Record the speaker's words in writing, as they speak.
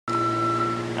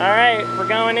Alright, we're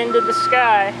going into the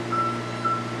sky.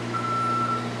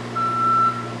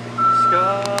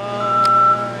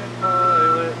 Sky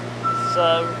pilot. It's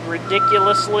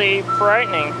ridiculously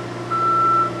frightening.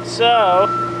 So...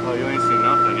 Oh, you ain't seen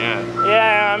nothing yet.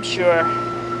 Yeah, I'm sure.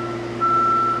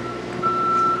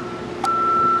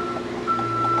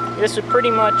 This would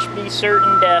pretty much be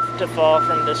certain death to fall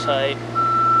from this height.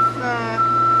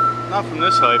 Nah, not from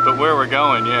this height, but where we're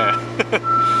going, yeah.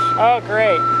 Oh,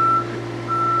 great.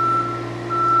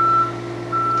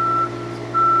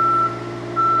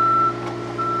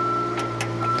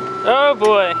 Oh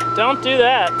boy, don't do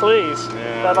that, please.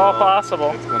 Yeah, Is that all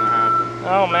possible? It's gonna happen.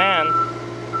 Oh man.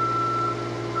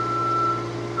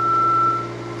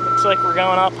 Looks like we're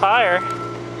going up higher.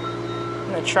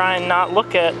 I'm gonna try and not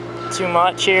look at too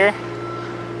much here.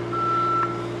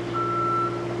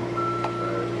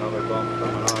 Another bump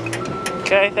coming up.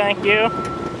 Okay, thank you.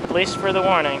 At least for the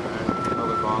warning.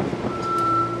 Another bump.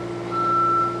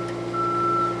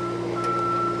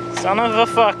 Son of a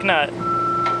fucknut.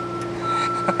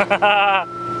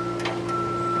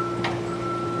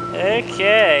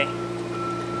 Okay.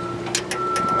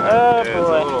 Oh yeah,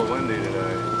 boy. It's a little windy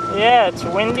today. Yeah, it's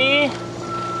windy.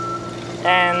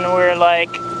 And we're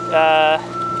like,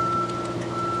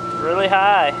 really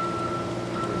high.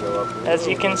 We go up As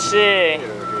you can see. here.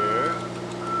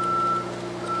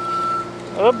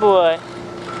 Oh boy.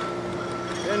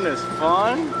 Isn't this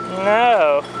fun?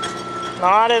 No.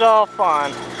 Not at all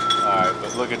fun. Alright,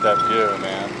 but look at that view,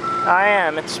 man. I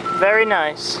am. It's very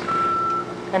nice.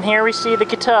 And here we see the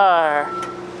guitar.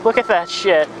 Look at that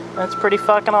shit. That's pretty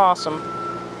fucking awesome.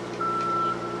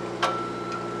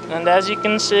 And as you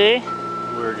can see,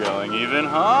 we're going even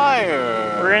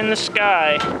higher. we're in the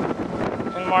sky.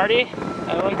 And Marty,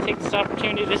 I want to take this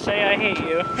opportunity to say I hate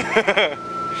you.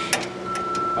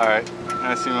 Alright, can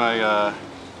I see my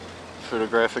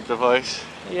photographic device?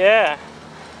 Yeah.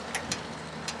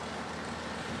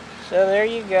 So there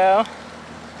you go.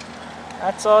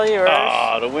 That's all yours.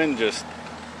 Ah, the wind just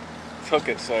took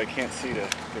it so I can't see the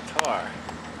guitar.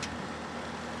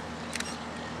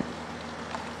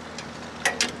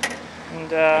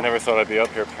 And I never thought I'd be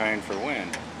up here praying for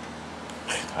wind.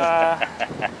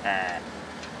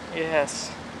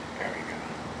 Yes. There we go.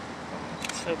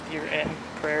 Let's hope your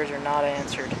prayers are not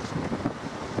answered.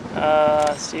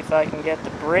 Let's see if I can get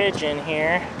the bridge in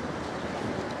here.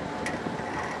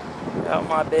 Out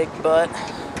my big butt.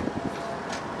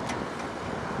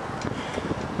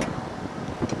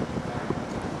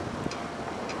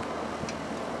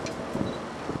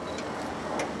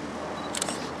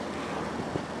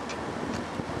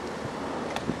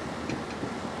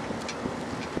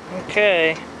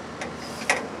 Okay.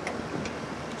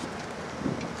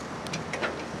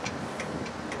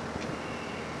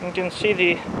 You can see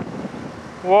the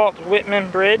Walt Whitman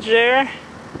Bridge there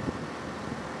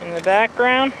in the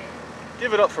background.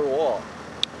 Give it up for Walt.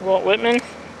 Walt Whitman,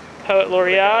 Poet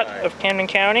Laureate guy. of Camden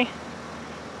County.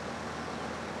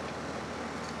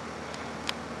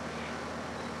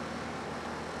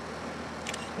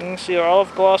 You can see all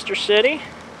of Gloucester City.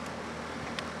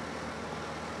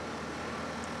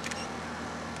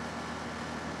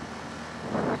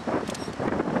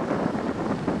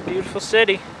 Beautiful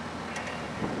city.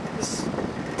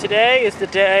 Today is the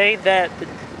day that the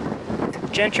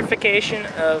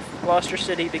gentrification of Gloucester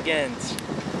City begins.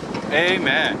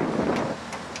 Amen.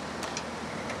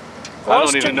 I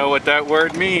don't even know what that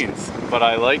word means, but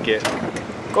I like it.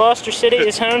 Gloucester City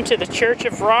is home to the Church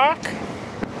of Rock,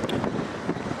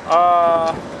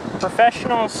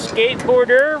 professional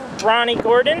skateboarder Ronnie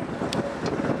Gordon,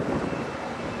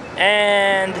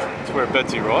 and It's where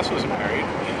Betsy Ross was married.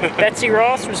 Betsy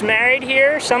Ross was married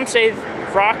here. Some say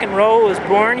rock and roll was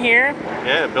born here.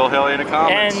 Yeah, Bill Haley in the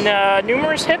comments. And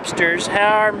numerous hipsters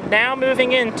are now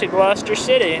moving into Gloucester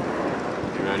City.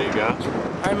 You ready to go?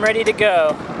 I'm ready to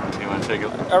go. You want to take a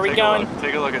Are we going?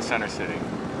 Take a look at Center City.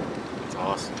 It's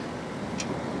awesome.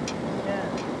 Yeah.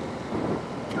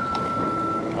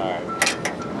 Alright.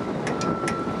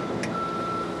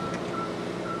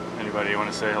 Anybody you want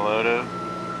to say hello to?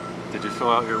 Did you fill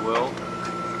out your will?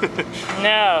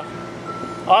 No.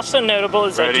 Also notable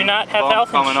is I do not have Bump health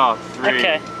coming up.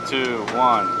 insurance. 3, 2,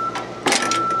 1.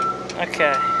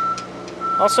 Okay.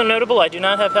 Also notable, I do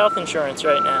not have health insurance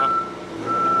right now.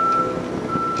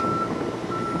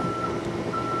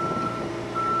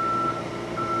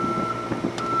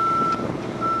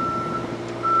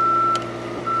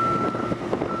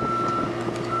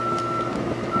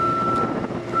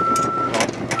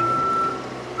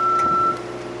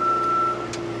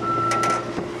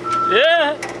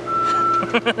 Yeah.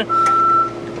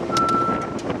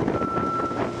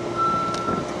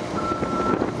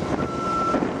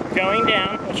 going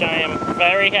down, which I am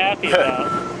very happy about.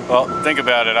 Well, think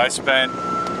about it. I spent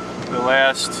the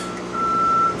last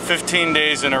 15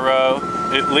 days in a row,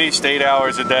 at least 8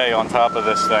 hours a day on top of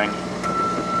this thing.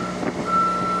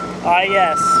 Ah,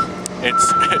 yes.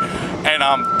 And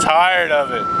I'm tired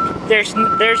of it. There's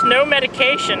no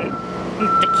medication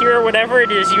to cure whatever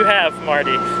it is you have,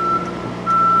 Marty.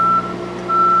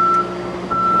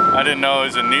 I didn't know I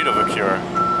was in need of a cure.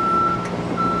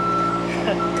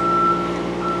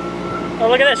 Oh,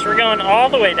 look at this. We're going all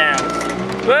the way down.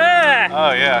 Ah!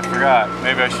 Oh yeah, I forgot.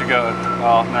 Maybe I should go.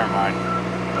 Oh, never mind.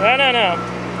 No.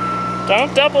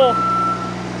 Don't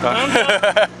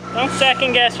don't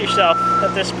second guess yourself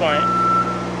at this point.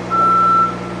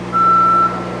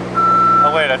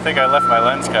 Oh wait, I think I left my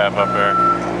lens cap up there.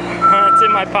 It's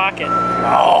in my pocket.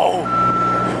 Oh!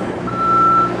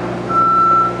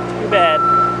 Too bad.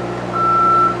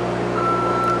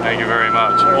 Thank you very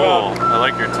much. Cool. I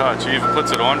like your touch. He even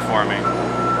puts it on for me.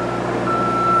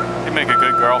 You make a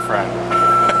good girlfriend.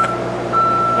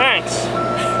 Thanks.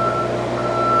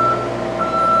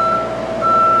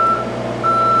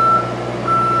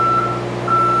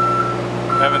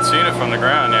 Haven't seen it from the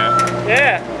ground yet.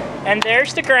 Yeah. And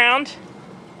there's the ground.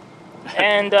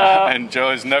 And and Joe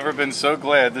has never been so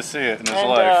glad to see it in his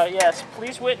life. Yes,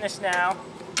 please witness now.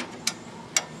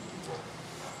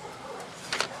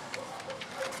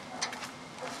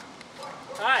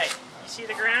 Hi, you see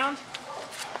the ground?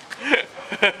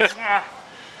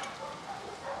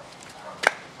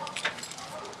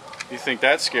 You think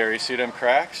that's scary? See them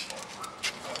cracks?